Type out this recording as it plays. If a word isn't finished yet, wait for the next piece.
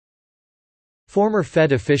Former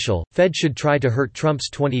Fed official, Fed should try to hurt Trump's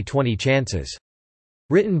 2020 chances.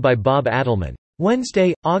 Written by Bob Adelman.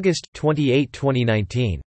 Wednesday, August 28,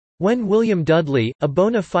 2019. When William Dudley, a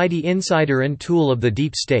bona fide insider and tool of the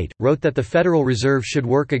deep state, wrote that the Federal Reserve should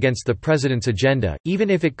work against the president's agenda, even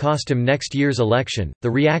if it cost him next year's election, the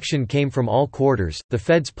reaction came from all quarters. The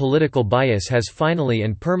Fed's political bias has finally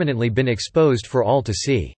and permanently been exposed for all to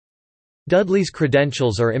see. Dudley's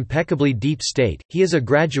credentials are impeccably deep state. He is a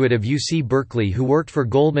graduate of UC Berkeley who worked for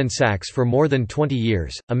Goldman Sachs for more than 20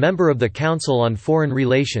 years, a member of the Council on Foreign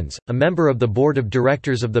Relations, a member of the Board of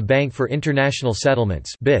Directors of the Bank for International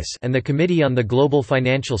Settlements and the Committee on the Global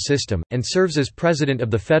Financial System, and serves as president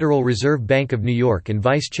of the Federal Reserve Bank of New York and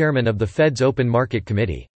vice chairman of the Fed's Open Market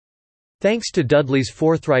Committee. Thanks to Dudley's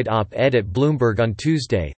forthright op-ed at Bloomberg on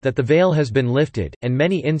Tuesday, that the veil has been lifted, and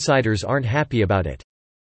many insiders aren't happy about it.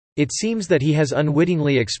 It seems that he has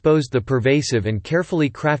unwittingly exposed the pervasive and carefully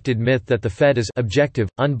crafted myth that the Fed is objective,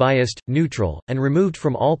 unbiased, neutral, and removed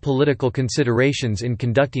from all political considerations in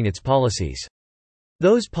conducting its policies.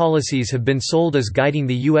 Those policies have been sold as guiding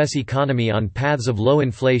the U.S. economy on paths of low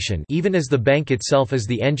inflation, even as the bank itself is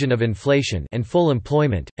the engine of inflation, and full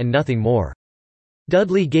employment, and nothing more.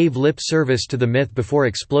 Dudley gave lip service to the myth before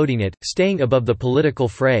exploding it. Staying above the political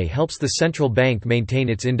fray helps the central bank maintain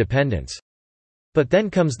its independence. But then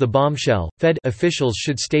comes the bombshell: Fed officials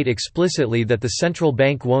should state explicitly that the central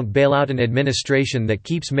bank won't bail out an administration that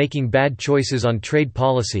keeps making bad choices on trade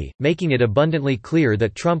policy, making it abundantly clear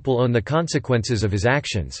that Trump will own the consequences of his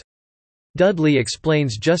actions. Dudley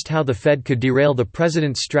explains just how the Fed could derail the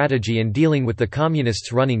president's strategy in dealing with the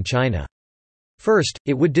communists running China. First,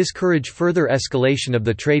 it would discourage further escalation of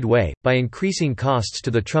the trade war, by increasing costs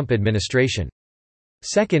to the Trump administration.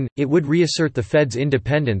 Second, it would reassert the Fed's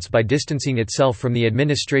independence by distancing itself from the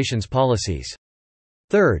administration's policies.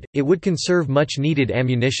 Third, it would conserve much-needed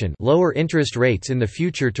ammunition, lower interest rates in the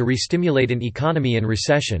future to re-stimulate an economy in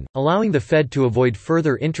recession, allowing the Fed to avoid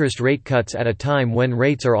further interest rate cuts at a time when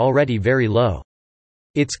rates are already very low.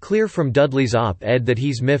 It's clear from Dudley's op-ed that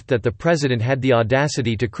he's miffed that the president had the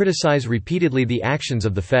audacity to criticize repeatedly the actions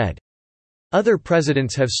of the Fed. Other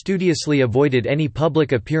presidents have studiously avoided any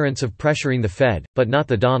public appearance of pressuring the Fed, but not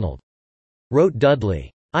the Donald. Wrote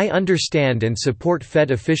Dudley. I understand and support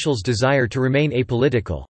Fed officials' desire to remain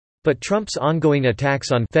apolitical. But Trump's ongoing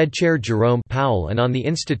attacks on Fed Chair Jerome Powell and on the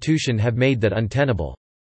institution have made that untenable.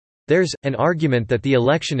 There's an argument that the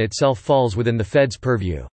election itself falls within the Fed's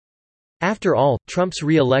purview. After all, Trump's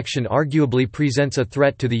re-election arguably presents a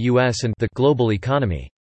threat to the U.S. and the global economy.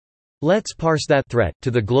 Let's parse that threat to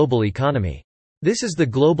the global economy. This is the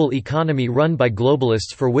global economy run by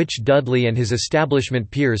globalists for which Dudley and his establishment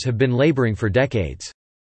peers have been laboring for decades.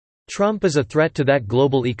 Trump is a threat to that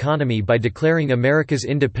global economy by declaring America's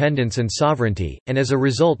independence and sovereignty, and as a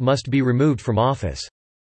result must be removed from office.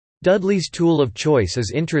 Dudley's tool of choice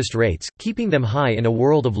is interest rates, keeping them high in a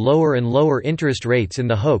world of lower and lower interest rates in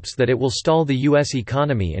the hopes that it will stall the U.S.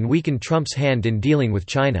 economy and weaken Trump's hand in dealing with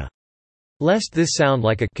China. Lest this sound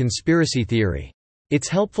like a conspiracy theory, it's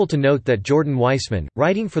helpful to note that Jordan Weissmann,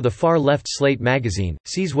 writing for the far-left Slate magazine,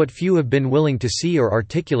 sees what few have been willing to see or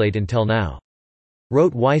articulate until now.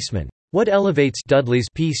 Wrote Weissmann. What elevates Dudley's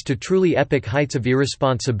piece to truly epic heights of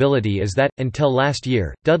irresponsibility is that, until last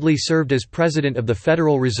year, Dudley served as president of the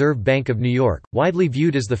Federal Reserve Bank of New York, widely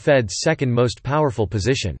viewed as the Fed's second most powerful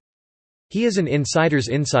position. He is an insider's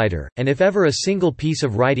insider, and if ever a single piece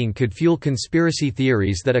of writing could fuel conspiracy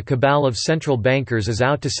theories that a cabal of central bankers is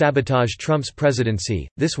out to sabotage Trump's presidency,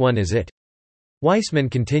 this one is it. Weissmann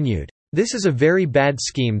continued. This is a very bad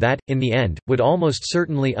scheme that, in the end, would almost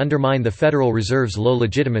certainly undermine the Federal Reserve's low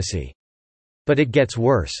legitimacy. But it gets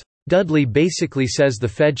worse. Dudley basically says the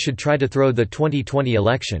Fed should try to throw the 2020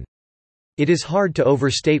 election. It is hard to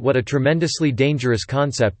overstate what a tremendously dangerous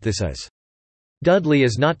concept this is. Dudley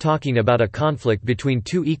is not talking about a conflict between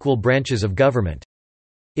two equal branches of government.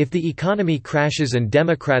 If the economy crashes and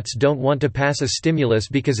Democrats don't want to pass a stimulus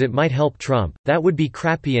because it might help Trump, that would be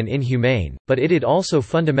crappy and inhumane, but it'd also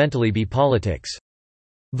fundamentally be politics.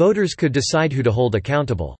 Voters could decide who to hold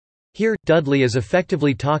accountable. Here, Dudley is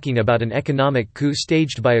effectively talking about an economic coup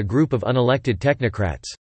staged by a group of unelected technocrats.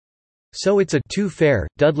 So it's a too fair.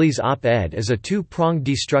 Dudley's op-ed is a two-pronged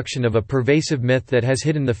destruction of a pervasive myth that has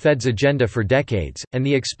hidden the Fed's agenda for decades, and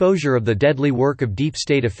the exposure of the deadly work of deep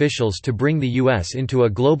state officials to bring the U.S. into a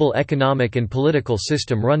global economic and political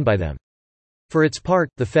system run by them. For its part,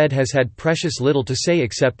 the Fed has had precious little to say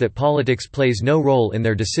except that politics plays no role in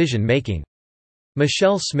their decision-making.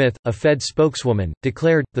 Michelle Smith, a Fed spokeswoman,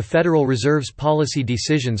 declared, the Federal Reserve's policy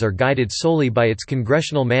decisions are guided solely by its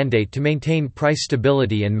congressional mandate to maintain price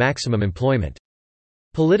stability and maximum employment.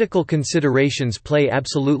 Political considerations play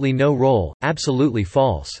absolutely no role, absolutely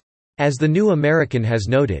false. As The New American has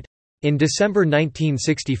noted. In December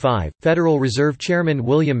 1965, Federal Reserve Chairman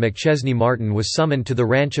William McChesney Martin was summoned to the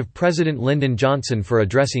ranch of President Lyndon Johnson for a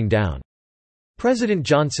dressing down. President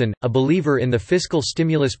Johnson, a believer in the fiscal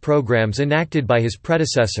stimulus programs enacted by his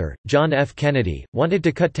predecessor, John F. Kennedy, wanted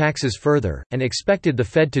to cut taxes further, and expected the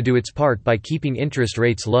Fed to do its part by keeping interest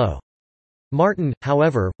rates low. Martin,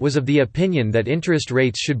 however, was of the opinion that interest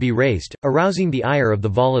rates should be raised, arousing the ire of the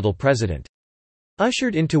volatile president.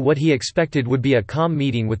 Ushered into what he expected would be a calm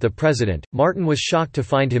meeting with the president, Martin was shocked to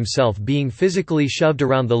find himself being physically shoved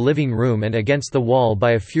around the living room and against the wall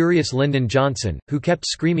by a furious Lyndon Johnson, who kept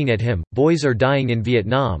screaming at him, "Boys are dying in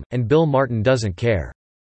Vietnam, and Bill Martin doesn't care."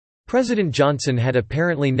 President Johnson had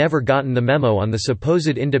apparently never gotten the memo on the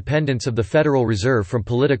supposed independence of the Federal Reserve from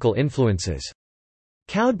political influences.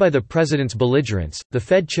 Cowed by the president's belligerence, the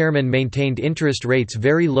Fed chairman maintained interest rates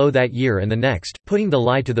very low that year and the next, putting the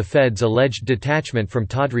lie to the Fed's alleged detachment from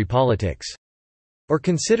tawdry politics. Or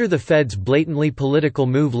consider the Fed's blatantly political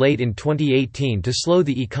move late in 2018 to slow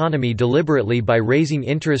the economy deliberately by raising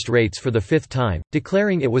interest rates for the fifth time,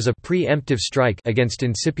 declaring it was a preemptive strike against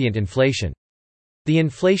incipient inflation. The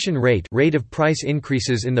inflation rate of price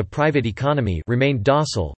increases in the private economy remained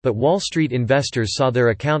docile, but Wall Street investors saw their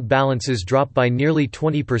account balances drop by nearly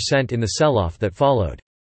 20% in the sell-off that followed.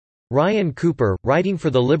 Ryan Cooper, writing for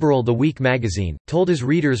the liberal The Week magazine, told his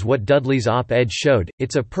readers what Dudley's op-ed showed: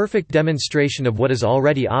 "It's a perfect demonstration of what is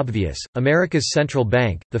already obvious. America's central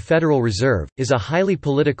bank, the Federal Reserve, is a highly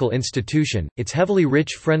political institution. Its heavily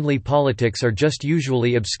rich-friendly politics are just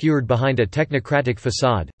usually obscured behind a technocratic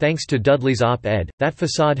facade. Thanks to Dudley's op-ed, that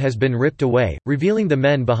facade has been ripped away, revealing the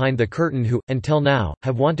men behind the curtain who, until now,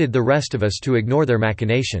 have wanted the rest of us to ignore their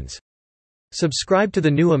machinations." Subscribe to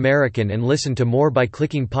The New American and listen to more by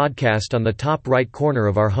clicking podcast on the top right corner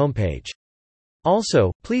of our homepage.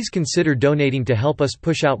 Also, please consider donating to help us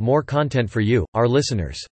push out more content for you, our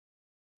listeners.